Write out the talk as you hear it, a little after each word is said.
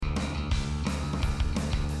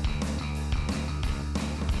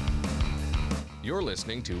You're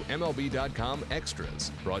listening to MLB.com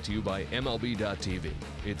Extras, brought to you by MLB.tv.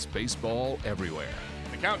 It's baseball everywhere.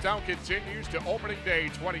 The countdown continues to opening day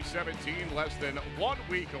 2017, less than 1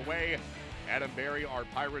 week away. Adam Berry, our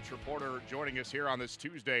Pirates reporter, joining us here on this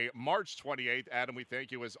Tuesday, March 28th. Adam, we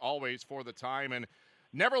thank you as always for the time, and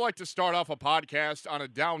never like to start off a podcast on a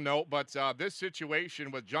down note, but this situation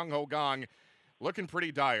with Jung Ho Kang looking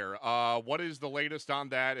pretty dire. What is the latest on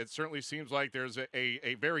that? It certainly seems like there's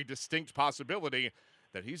a very distinct possibility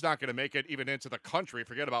that he's not going to make it even into the country.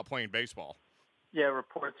 Forget about playing baseball. Yeah,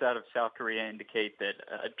 reports out of South Korea indicate that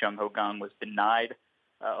Jung Ho Kang was denied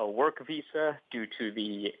a work visa due to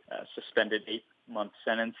the suspended 8-month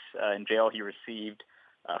sentence in jail he received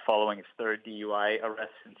following his third DUI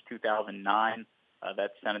arrest since 2009.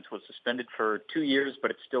 That sentence was suspended for 2 years, but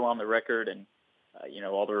it's still on the record, and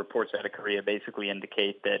all the reports out of Korea basically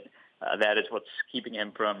indicate that that is what's keeping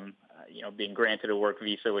him from, being granted a work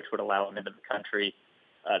visa, which would allow him into the country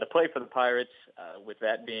to play for the Pirates. With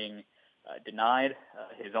that being denied,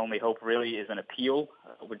 his only hope really is an appeal,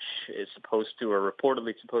 which is supposed to, or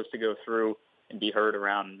reportedly supposed to go through and be heard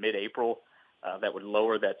around mid-April. That would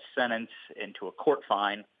lower that sentence into a court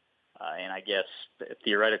fine. And I guess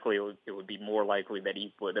theoretically it would be more likely that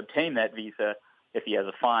he would obtain that visa if he has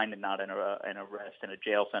a fine and not an arrest and a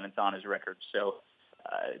jail sentence on his record. So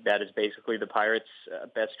that is basically the Pirates'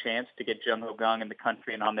 best chance to get Jung Ho Kang in the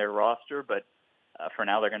country and on their roster. But for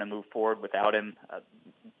now, they're going to move forward without him.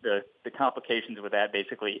 The complications with that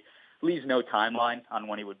basically leaves no timeline on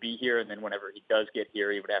when he would be here. And then whenever he does get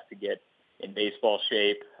here, he would have to get in baseball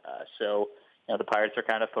shape. So the Pirates are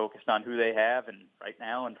kind of focused on who they have, and right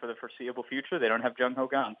now and for the foreseeable future, they don't have Jung Ho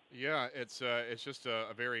Kang. Yeah, it's just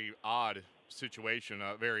a very odd situation,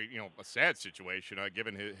 a sad situation,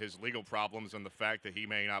 given his legal problems and the fact that he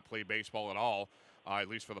may not play baseball at all, at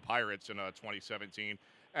least for the Pirates in 2017.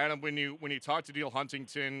 And when you talk to Neil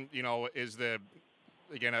Huntington,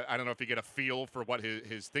 again, I don't know if you get a feel for what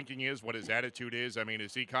his thinking is, what his attitude is. I mean,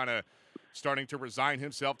 is he kind of starting to resign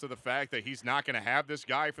himself to the fact that he's not going to have this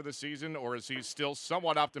guy for the season, or is he still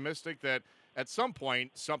somewhat optimistic that at some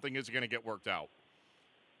point something is going to get worked out?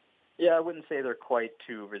 Yeah, I wouldn't say they're quite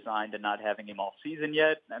too resigned to not having him all season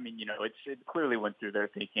yet. I mean, it clearly went through their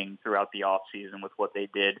thinking throughout the offseason with what they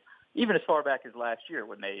did, even as far back as last year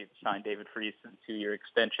when they signed David Freese to a 2-year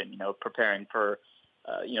extension, preparing for,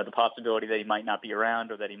 the possibility that he might not be around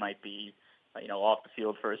or that he might be, off the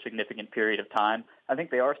field for a significant period of time. I think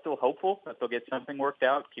they are still hopeful that they'll get something worked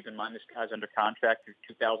out. Keep in mind this guy's under contract through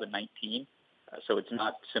 2019, so it's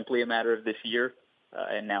not simply a matter of this year,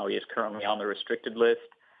 and now he is currently on the restricted list.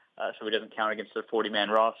 So he doesn't count against their 40-man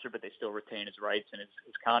roster, but they still retain his rights and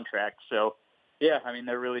his contract. So, yeah, I mean,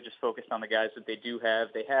 they're really just focused on the guys that they do have.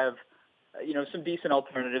 They have, some decent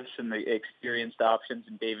alternatives, some experienced options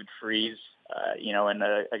in David Freese, and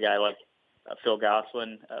a guy like Phil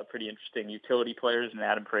Gosselin, pretty interesting utility players, and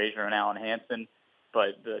Adam Frazier and Alan Hansen.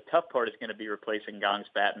 But the tough part is going to be replacing Kang's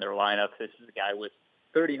bat in their lineup. This is a guy with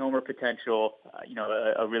 30-homer potential,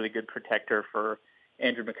 a really good protector for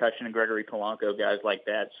Andrew McCutchen and Gregory Polanco, guys like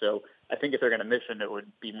that. So I think if they're going to miss him, it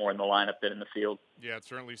would be more in the lineup than in the field. Yeah, it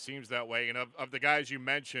certainly seems that way. And of the guys you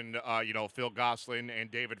mentioned, Phil Gosselin and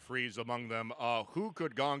David Freese among them, who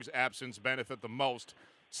could Kang's absence benefit the most,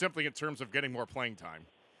 simply in terms of getting more playing time?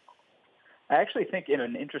 I actually think in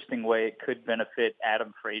an interesting way it could benefit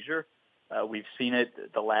Adam Frazier. We've seen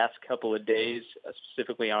it the last couple of days,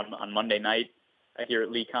 specifically on Monday night here at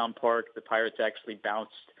Lecom Park. The Pirates actually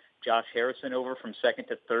bounced Josh Harrison over from second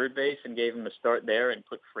to third base and gave him a start there and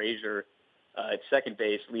put Frazier at second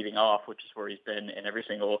base leading off, which is where he's been in every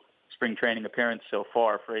single spring training appearance so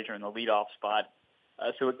far, Frazier in the leadoff spot.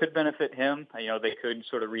 So it could benefit him. They could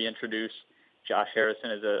sort of reintroduce Josh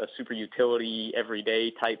Harrison as a super utility,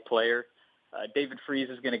 everyday type player. David Freese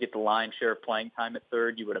is going to get the lion's share of playing time at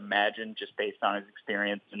third, you would imagine, just based on his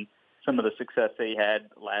experience and some of the success that he had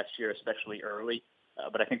last year, especially early.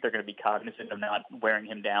 But I think they're going to be cognizant of not wearing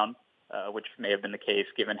him down, which may have been the case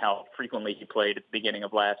given how frequently he played at the beginning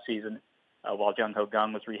of last season while Jung Ho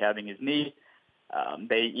Kang was rehabbing his knee.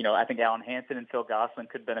 I think Alan Hansen and Phil Gosselin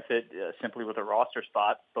could benefit simply with a roster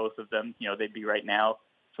spot. Both of them, they'd be right now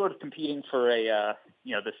sort of competing for the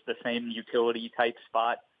same utility type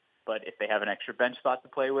spot. But if they have an extra bench spot to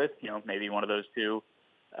play with, maybe one of those two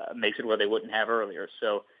makes it where they wouldn't have earlier.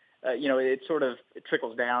 So, it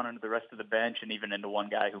trickles down into the rest of the bench and even into one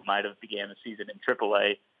guy who might have began the season in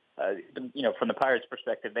AAA. From the Pirates'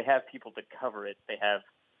 perspective, they have people to cover it. They have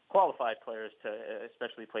qualified players to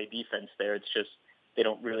especially play defense there. It's just they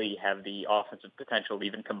don't really have the offensive potential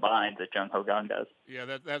even combined that Jung Ho Kang does. Yeah,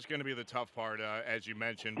 that's going to be the tough part, as you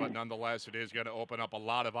mentioned, but nonetheless, it is going to open up a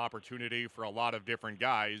lot of opportunity for a lot of different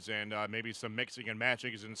guys, and maybe some mixing and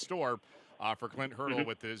matching is in store for Clint Hurdle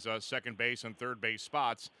with his second base and third base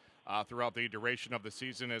spots throughout the duration of the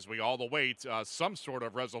season as we all await some sort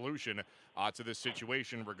of resolution to this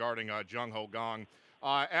situation regarding Jung Ho Kang.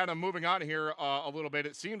 Adam, moving on here a little bit,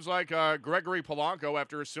 it seems like Gregory Polanco,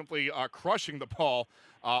 after simply crushing the ball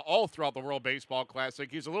all throughout the World Baseball Classic,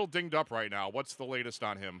 he's a little dinged up right now. What's the latest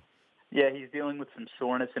on him? Yeah, he's dealing with some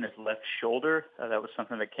soreness in his left shoulder. That was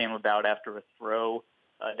something that came about after a throw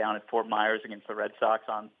down at Fort Myers against the Red Sox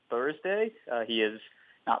on Thursday. He has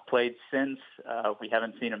not played since. We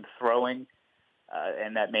haven't seen him throwing,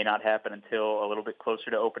 and that may not happen until a little bit closer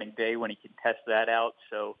to opening day when he can test that out.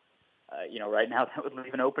 So, right now that would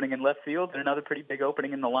leave an opening in left field and another pretty big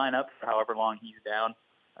opening in the lineup for however long he's down.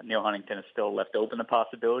 Neil Huntington has still left open the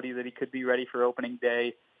possibility that he could be ready for opening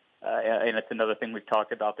day. And it's another thing we've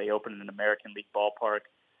talked about. They open in an American League ballpark.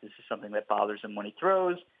 This is something that bothers him when he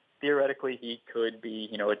throws. Theoretically, he could be,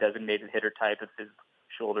 a designated hitter type if his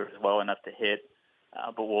shoulder is well enough to hit.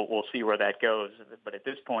 But we'll see where that goes. But at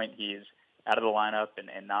this point, he's out of the lineup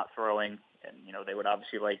and not throwing. And, they would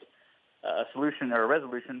obviously like a solution or a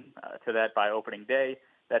resolution to that by opening day.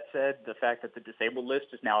 That said, the fact that the disabled list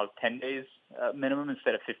is now 10 days minimum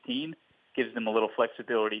instead of 15 gives them a little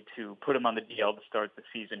flexibility to put him on the DL to start the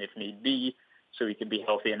season if need be, so he can be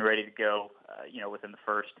healthy and ready to go, within the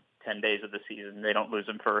first 10 days of the season. They don't lose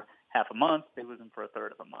him for half a month. They lose him for a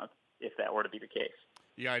third of a month, if that were to be the case.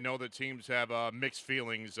 Yeah, I know that teams have mixed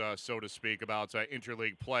feelings, so to speak, about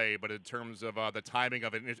interleague play, but in terms of the timing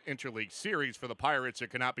of an interleague series for the Pirates, it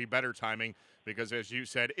cannot be better timing because, as you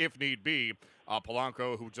said, if need be,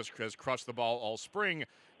 Polanco, who just has crushed the ball all spring,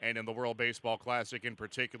 and in the World Baseball Classic in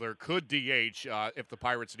particular, could DH if the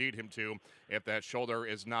Pirates need him to, if that shoulder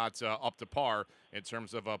is not up to par in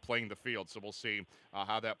terms of playing the field. So we'll see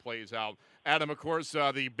how that plays out. Adam, of course,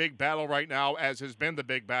 the big battle right now, as has been the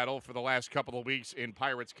big battle for the last couple of weeks in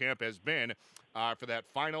Pirates camp, has been for that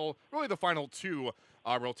the final two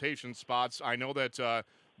rotation spots. I know that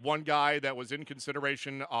one guy that was in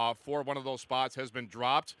consideration for one of those spots has been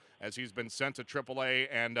dropped as he's been sent to AAA,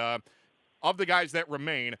 and of the guys that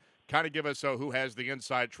remain, kind of give us who has the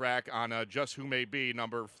inside track on just who may be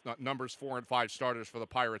numbers 4 and 5 starters for the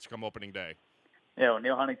Pirates come opening day. Yeah,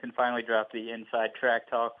 Neil Huntington finally dropped the inside track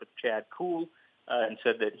talk with Chad Kuhl and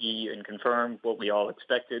said that and confirmed what we all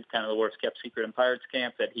expected, kind of the worst kept secret in Pirates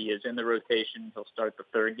camp, that he is in the rotation. He'll start the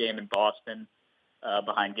third game in Boston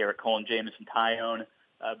behind Garrett Cole and Jamison Tyone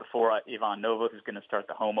before Ivan Nova, who's going to start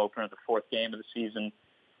the home opener of the fourth game of the season.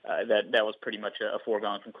 That was pretty much a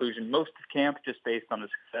foregone conclusion. Most of camp, just based on the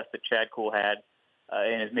success that Chad Kuhl had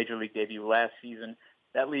in his major league debut last season.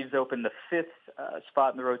 That leaves open the fifth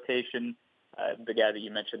spot in the rotation. The guy that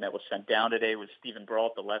you mentioned that was sent down today was Stephen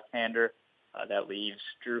Brault, the left-hander. That leaves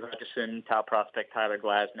Drew Hutchison, top prospect Tyler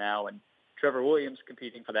Glasnow, and Trevor Williams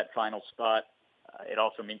competing for that final spot. It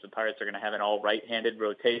also means the Pirates are going to have an all right-handed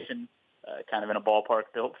rotation, kind of in a ballpark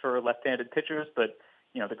built for left-handed pitchers, but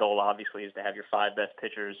the goal obviously is to have your 5 best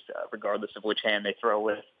pitchers, regardless of which hand they throw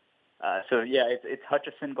with. It's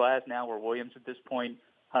Hutchison, Glasnow, or Williams at this point.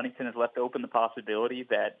 Huntington has left open the possibility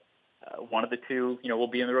that one of the two, will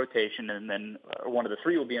be in the rotation, and then one of the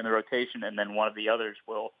three will be in the rotation, and then one of the others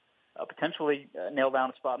will potentially nail down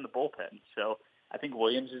a spot in the bullpen. So I think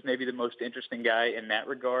Williams is maybe the most interesting guy in that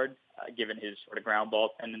regard, given his sort of ground ball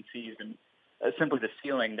tendencies and simply the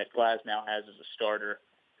ceiling that Glasnow has as a starter.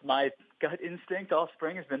 My gut instinct all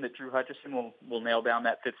spring has been that Drew Hutchison will nail down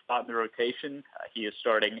that 5th spot in the rotation. He is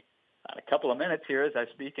starting a couple of minutes here as I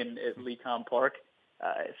speak at Lecom Park.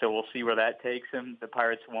 So we'll see where that takes him. The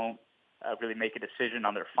Pirates won't really make a decision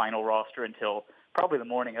on their final roster until probably the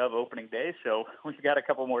morning of opening day. So we've got a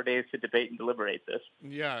couple more days to debate and deliberate this.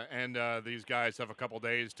 Yeah, and these guys have a couple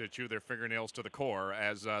days to chew their fingernails to the core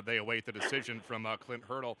as they await the decision from Clint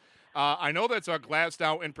Hurdle. I know that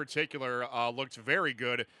Glasnow in particular looked very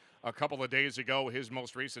good a couple of days ago. His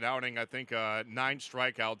most recent outing, I think 9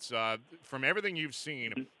 strikeouts. From everything you've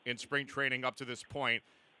seen in spring training up to this point,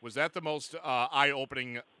 was that the most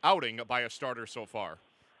eye-opening outing by a starter so far?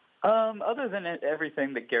 Other than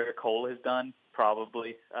everything that Garrett Cole has done,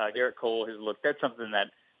 probably. Garrett Cole has looked, that's something that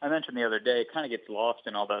I mentioned the other day. It kind of gets lost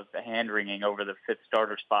in all the hand-wringing over the 5th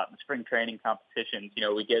starter spot in the spring training competitions.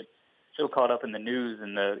 We get so caught up in the news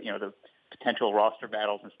and the potential roster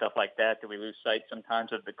battles and stuff like that we lose sight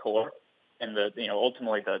sometimes of the core. And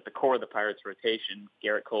ultimately the core of the Pirates rotation,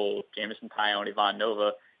 Garrett Cole, Jamison Tyone, Ivan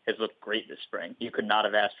Nova, has looked great this spring. You could not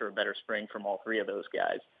have asked for a better spring from all 3 of those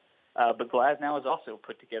guys. But Glasnow has also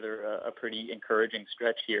put together a pretty encouraging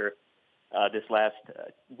stretch here this last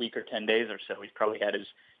week or 10 days or so. He's probably had his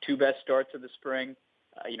two best starts of the spring.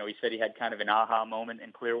 He said he had kind of an aha moment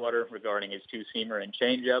in Clearwater regarding his two-seamer and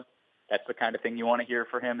changeup. That's the kind of thing you want to hear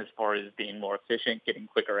for him as far as being more efficient, getting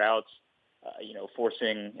quicker outs,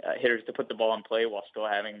 forcing hitters to put the ball in play while still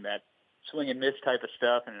having that swing and miss type of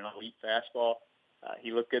stuff and an elite fastball.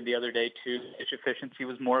 He looked good the other day, too. Pitch efficiency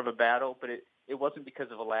was more of a battle, but it wasn't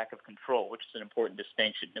because of a lack of control, which is an important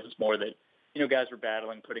distinction. It was more that, guys were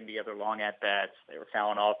battling, putting together long at-bats. They were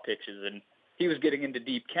fouling off pitches, and he was getting into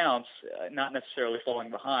deep counts, not necessarily falling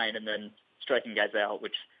behind and then striking guys out,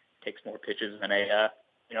 which takes more pitches than a,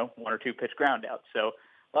 one or two pitch ground out. So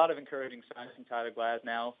a lot of encouraging signs from Tyler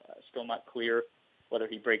Glasnow. Still not clear whether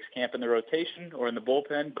he breaks camp in the rotation or in the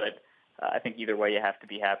bullpen, but I think either way you have to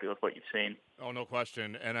be happy with what you've seen. Oh, no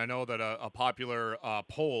question. And I know that a popular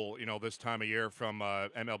poll, this time of year from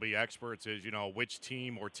MLB experts is, which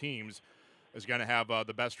team or teams is going to have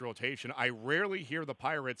the best rotation. I rarely hear the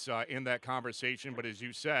Pirates in that conversation, but as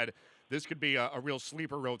you said, this could be a real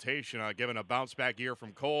sleeper rotation, given a bounce-back year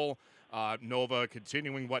from Cole, Nova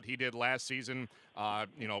continuing what he did last season,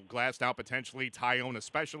 Glasnow potentially, Tyone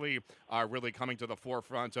especially, really coming to the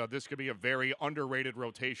forefront. This could be a very underrated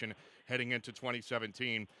rotation heading into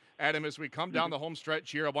 2017. Adam, as we come down the home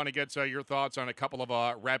stretch here, I want to get your thoughts on a couple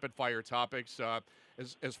of rapid-fire topics.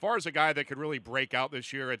 As far as a guy that could really break out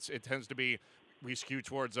this year, it tends to be we skew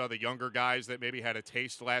towards the younger guys that maybe had a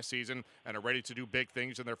taste last season and are ready to do big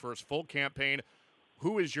things in their first full campaign.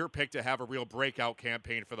 Who is your pick to have a real breakout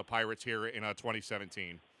campaign for the Pirates here in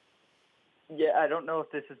 2017? Yeah, I don't know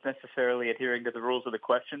if this is necessarily adhering to the rules of the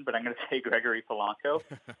question, but I'm going to say Gregory Polanco.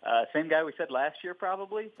 Same guy we said last year,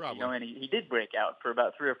 probably. And he did break out for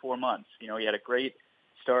about 3 or 4 months. He had a great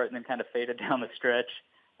start and then kind of faded down the stretch.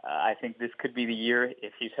 I think this could be the year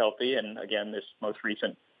if he's healthy. And again, this most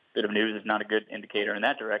recent bit of news is not a good indicator in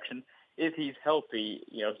that direction. If he's healthy,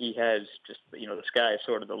 he has just, the sky is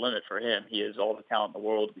sort of the limit for him. He has all the talent in the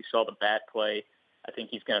world. We saw the bat play. I think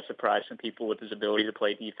he's going to surprise some people with his ability to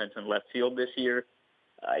play defense in left field this year.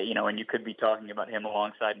 And you could be talking about him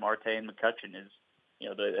alongside Marte and McCutchen as,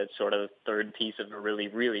 that sort of third piece of a really,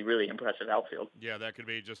 really, really impressive outfield. Yeah, that could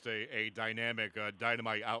be just a dynamic,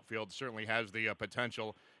 dynamite outfield. Certainly has the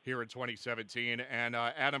potential here in 2017. And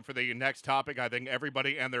Adam, for the next topic, I think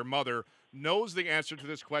everybody and their mother knows the answer to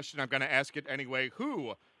this question. I'm going to ask it anyway.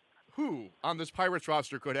 Who on this Pirates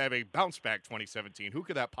roster could have a bounce-back 2017? Who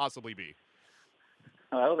could that possibly be?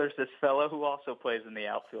 Well, there's this fellow who also plays in the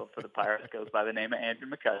outfield for the Pirates, goes by the name of Andrew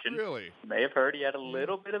McCutchen. Really? You may have heard he had a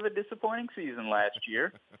little bit of a disappointing season last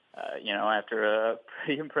year, after a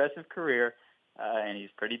pretty impressive career, and he's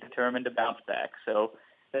pretty determined to bounce back. So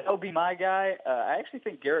that'll be my guy. I actually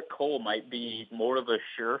think Garrett Cole might be more of a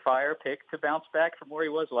surefire pick to bounce back from where he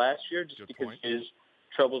was last year, just because his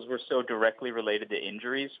troubles were so directly related to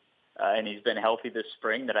injuries, and he's been healthy this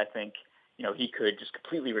spring that I think – he could just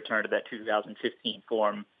completely return to that 2015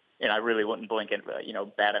 form, and I really wouldn't blink and,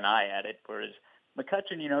 bat an eye at it. Whereas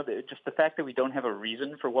McCutchen, just the fact that we don't have a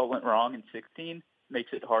reason for what went wrong in 16 makes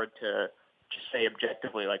it hard to just say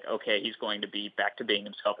objectively, like, okay, he's going to be back to being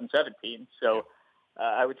himself in 17. So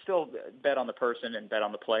I would still bet on the person and bet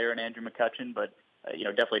on the player in Andrew McCutchen, but,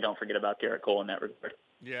 definitely don't forget about Garrett Cole in that regard.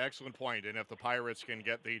 Yeah, excellent point. And if the Pirates can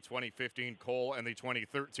get the 2015 Cole and the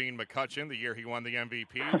 2013 McCutchen, the year he won the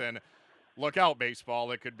MVP, then – look out, baseball.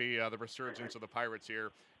 It could be the resurgence of the Pirates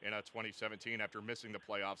here in 2017 after missing the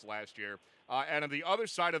playoffs last year. And on the other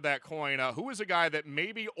side of that coin, who is a guy that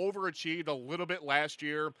maybe overachieved a little bit last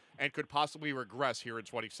year and could possibly regress here in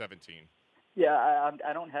 2017? Yeah,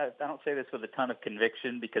 I don't say this with a ton of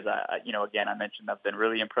conviction because again, I mentioned I've been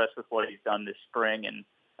really impressed with what he's done this spring, and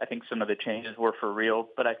I think some of the changes were for real.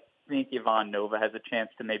 But I think Ivan Nova has a chance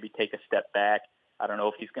to maybe take a step back. I don't know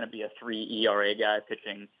if he's going to be a 3 ERA guy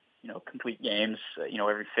pitching complete games,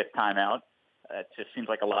 every fifth time out. It just seems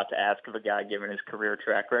like a lot to ask of a guy given his career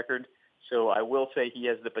track record. So I will say he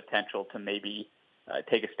has the potential to maybe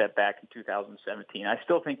take a step back in 2017. I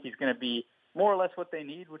still think he's going to be more or less what they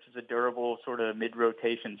need, which is a durable sort of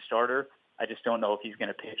mid-rotation starter. I just don't know if he's going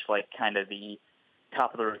to pitch like kind of the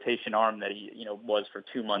top of the rotation arm that he, was for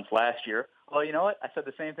 2 months last year. Well, you know what? I said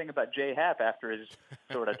the same thing about Jay Happ after his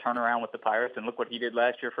sort of turnaround with the Pirates, and look what he did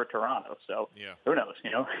last year for Toronto. So Who knows?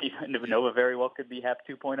 Nova very well could be Happ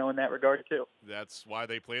 2.0 in that regard too. That's why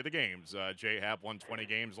they play the games. Jay Happ won 20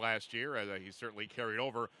 games last year. He certainly carried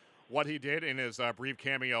over what he did in his brief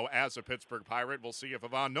cameo as a Pittsburgh Pirate. We'll see if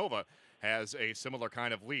Ivan Nova has a similar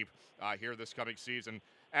kind of leap here this coming season.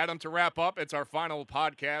 Adam, to wrap up, it's our final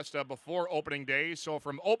podcast before opening day. So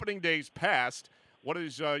from opening days past, What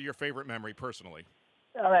is your favorite memory personally?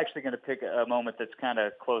 I'm actually going to pick a moment that's kind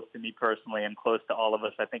of close to me personally and close to all of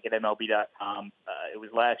us, I think, at MLB.com. It was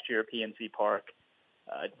last year at PNC Park.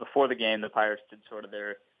 Before the game, the Pirates did sort of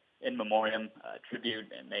their in memoriam tribute,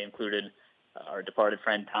 and they included our departed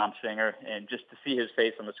friend Tom Singer. And just to see his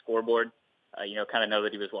face on the scoreboard, kind of know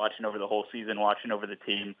that he was watching over the whole season, watching over the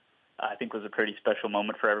team, I think was a pretty special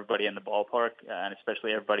moment for everybody in the ballpark, and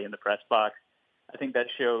especially everybody in the press box. I think that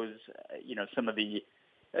shows, some of the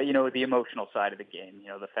the emotional side of the game,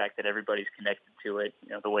 the fact that everybody's connected to it,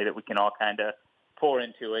 the way that we can all kind of pour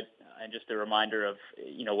into it, and just a reminder of,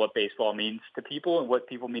 what baseball means to people and what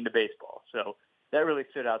people mean to baseball. So that really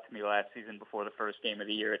stood out to me last season before the first game of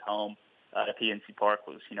the year at home at PNC Park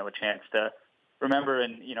was, a chance to remember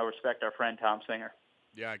and, respect our friend Tom Singer.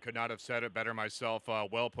 Yeah, I could not have said it better myself.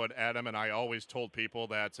 Well put, Adam. And I always told people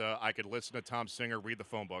that I could listen to Tom Singer read the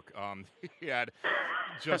phone book. He had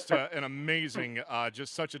just an amazing,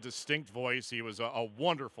 just such a distinct voice. He was a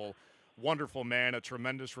wonderful, wonderful man, a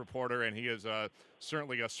tremendous reporter, and he is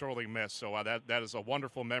certainly a sorely missed. So that is a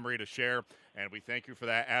wonderful memory to share, and we thank you for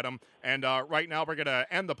that, Adam. And right now we're going to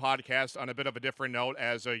end the podcast on a bit of a different note,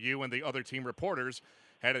 as you and the other team reporters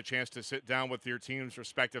had a chance to sit down with your team's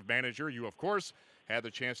respective manager. You, of course, had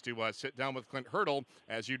the chance to sit down with Clint Hurdle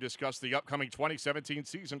as you discussed the upcoming 2017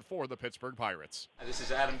 season for the Pittsburgh Pirates. This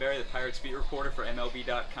is Adam Berry, the Pirates beat reporter for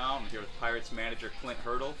MLB.com. I'm here with Pirates manager Clint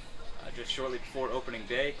Hurdle. Just shortly before opening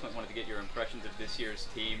day, Clint wanted to get your impressions of this year's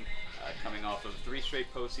team. Coming off of 3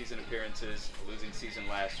 straight postseason appearances, a losing season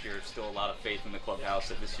last year, still a lot of faith in the clubhouse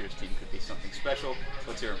that this year's team could be something special.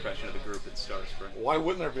 What's your impression of the group at the start of spring? Why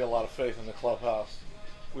wouldn't there be a lot of faith in the clubhouse?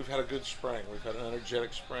 We've had a good spring. We've had an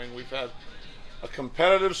energetic spring. We've had a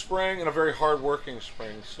competitive spring and a very hard-working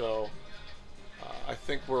spring. So I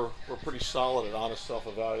think we're pretty solid at honest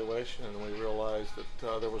self-evaluation, and we realized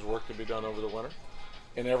that there was work to be done over the winter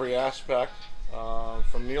in every aspect,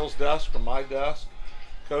 from Neil's desk, from my desk,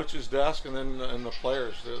 coach's desk, and then and the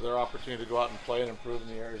players, their opportunity to go out and play and improve in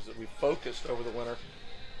the areas that we focused over the winter.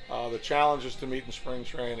 The challenges to meet in spring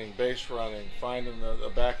training, base running, finding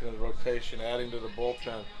the back end of the rotation, adding to the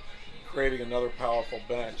bullpen, creating another powerful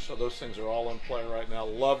bench. So those things are all in play right now.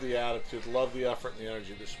 Love the attitude, love the effort and the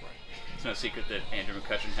energy this spring. It's no secret that Andrew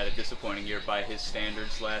McCutchen had a disappointing year by his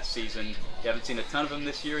standards last season. You haven't seen a ton of him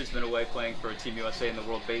this year. He's been away playing for Team USA in the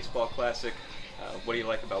World Baseball Classic. What do you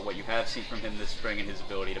like about what you have seen from him this spring and his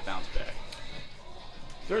ability to bounce back?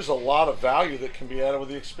 There's a lot of value that can be added with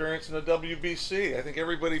the experience in the WBC. I think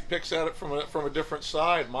everybody picks at it from a different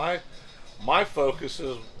side. My focus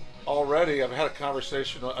is already, I've had a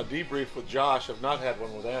conversation, a debrief with Josh. I've not had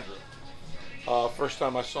one with Andrew. First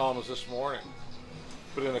time I saw him was this morning.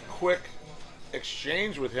 But in a quick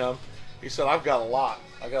exchange with him, he said, I got a lot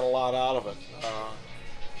out of it.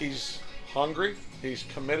 He's hungry. He's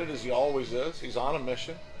committed as he always is. He's on a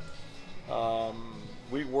mission.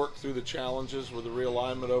 We worked through the challenges with the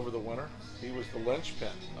realignment over the winter. He was the linchpin.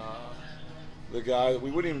 The guy that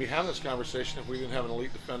we wouldn't even be having this conversation if we didn't have an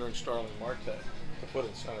elite defender in Starling Marte to put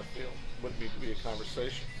in center field. Wouldn't be a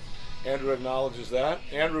conversation. Andrew acknowledges that.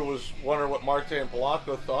 Andrew was wondering what Marte and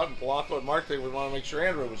Polanco thought, and Polanco and Marte would want to make sure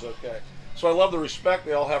Andrew was okay. So I love the respect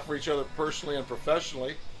they all have for each other personally and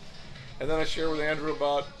professionally. And then I share with Andrew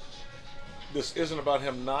about this isn't about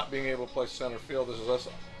him not being able to play center field. This is us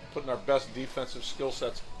putting our best defensive skill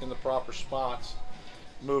sets in the proper spots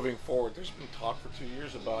moving forward. There's been talk for 2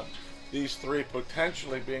 years about these 3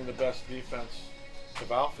 potentially being the best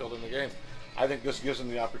defensive outfield in the game. I think this gives them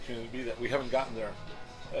the opportunity to be that. We haven't gotten there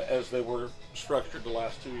as they were structured the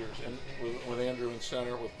last 2 years, and with Andrew in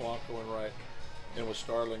center, with Polanco in right, and with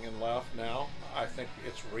Starling in left. Now I think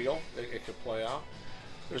it's real. It could play out.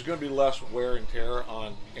 There's going to be less wear and tear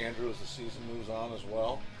on Andrew as the season moves on as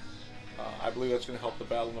well. I believe that's going to help the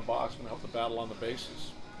battle in the box, going to help the battle on the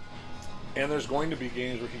bases. And there's going to be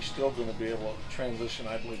games where he's still going to be able to transition,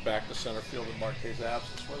 I believe, back to center field in Marte's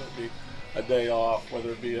absence, whether it be a day off,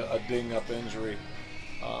 whether it be a ding-up injury.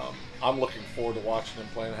 I'm looking forward to watching him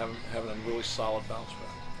play and having a really solid bounce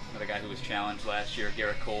back. Another guy who was challenged last year,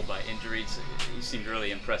 Garrett Cole, by injuries. He seemed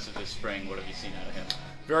really impressive this spring. What have you seen out of him?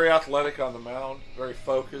 Very athletic on the mound, very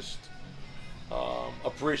focused,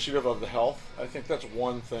 appreciative of the health. I think that's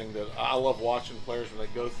one thing that I love watching players when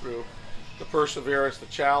they go through the perseverance, the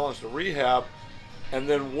challenge, the rehab, and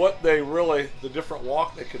then what they really, the different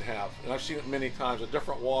walk they could have. And I've seen it many times, a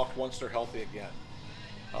different walk once they're healthy again,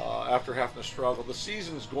 after having to struggle. The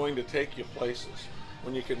season's going to take you places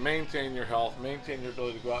when you can maintain your health, maintain your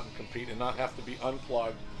ability to go out and compete and not have to be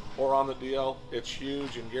unplugged or on the DL. It's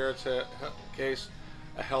huge. In Garrett's case,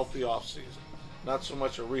 a healthy offseason. Not so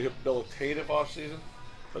much a rehabilitative offseason,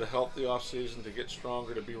 but a healthy offseason to get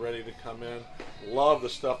stronger, to be ready to come in. Love the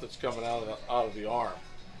stuff that's coming out of the arm.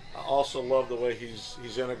 I also love the way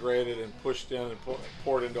he's integrated and pushed in and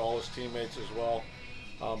poured into all his teammates as well.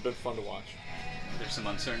 Been fun to watch. There's some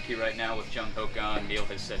uncertainty right now with Jung Ho Kang. Neil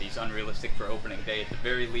has said he's unrealistic for opening day at the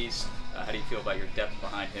very least. How do you feel about your depth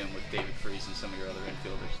behind him with David Freese and some of your other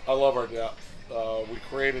infielders? I love our depth. We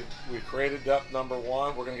created depth number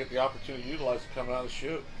one. We're going to get the opportunity to utilize it coming out of the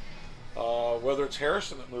chute. Whether it's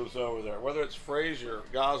Harrison that moves over there, whether it's Frazier,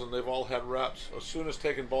 Goslin, they've all had reps. Osuna's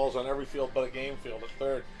taken balls on every field but a game field at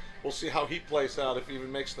third. We'll see how he plays out, if he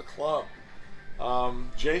even makes the club.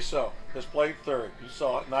 Jaso has played third. You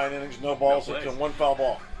saw it, 9 innings, no balls, and 1 foul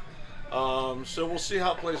ball. So we'll see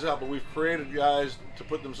how it plays out, but we've created guys to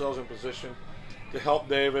put themselves in position to help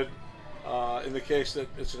David in the case that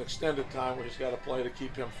it's an extended time where he's got to play to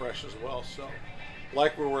keep him fresh as well. So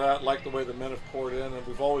like where we're at, like the way the men have poured in, and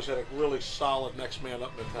we've always had a really solid next man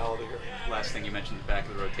up mentality here. Last thing you mentioned, the back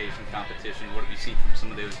of the rotation competition. What have you seen from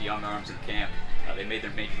some of those young arms in camp? They made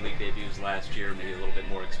their major league debuts last year, maybe a little bit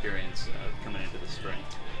more experience coming into the spring.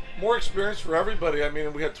 More experience for everybody. I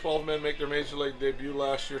mean, we had 12 men make their major league debut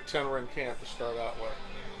last year. 10 were in camp to start out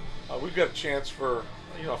with. We've got a chance for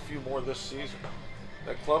a few more this season.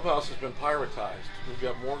 That clubhouse has been Piratised. We've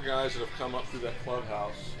got more guys that have come up through that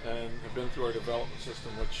clubhouse and have been through our development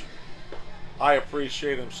system, which I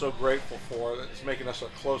appreciate and I'm so grateful for. It's making us a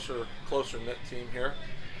closer knit team here.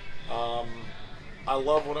 I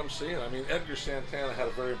love what I'm seeing. I mean, Edgar Santana had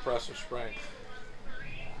a very impressive spring.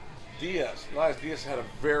 Elias Diaz had a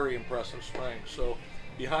very impressive spring. So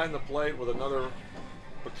behind the plate with another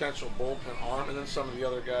potential bullpen arm, and then some of the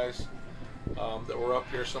other guys that were up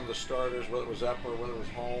here, some of the starters, whether it was Epler, whether it was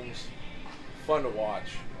Holmes, fun to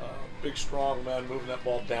watch. Big, strong men moving that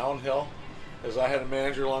ball downhill. As I had a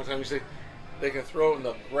manager a long time, he said, they can throw it and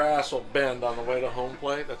the grass will bend on the way to home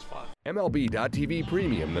plate. That's fun. MLB.TV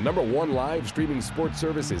Premium, the #1 live streaming sports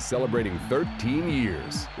service, is celebrating 13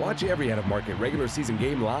 years. Watch every out-of-market regular season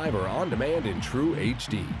game live or on demand in true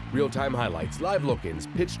HD. Real-time highlights, live look-ins,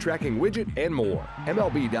 pitch tracking widget, and more.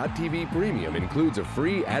 MLB.TV Premium includes a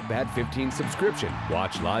free At-Bat 15 subscription.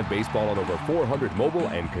 Watch live baseball on over 400 mobile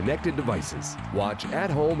and connected devices. Watch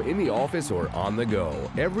at home, in the office, or on the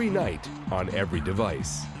go, every night, on every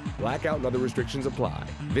device. Blackout and other restrictions apply.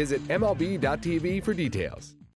 Visit MLB.TV for details.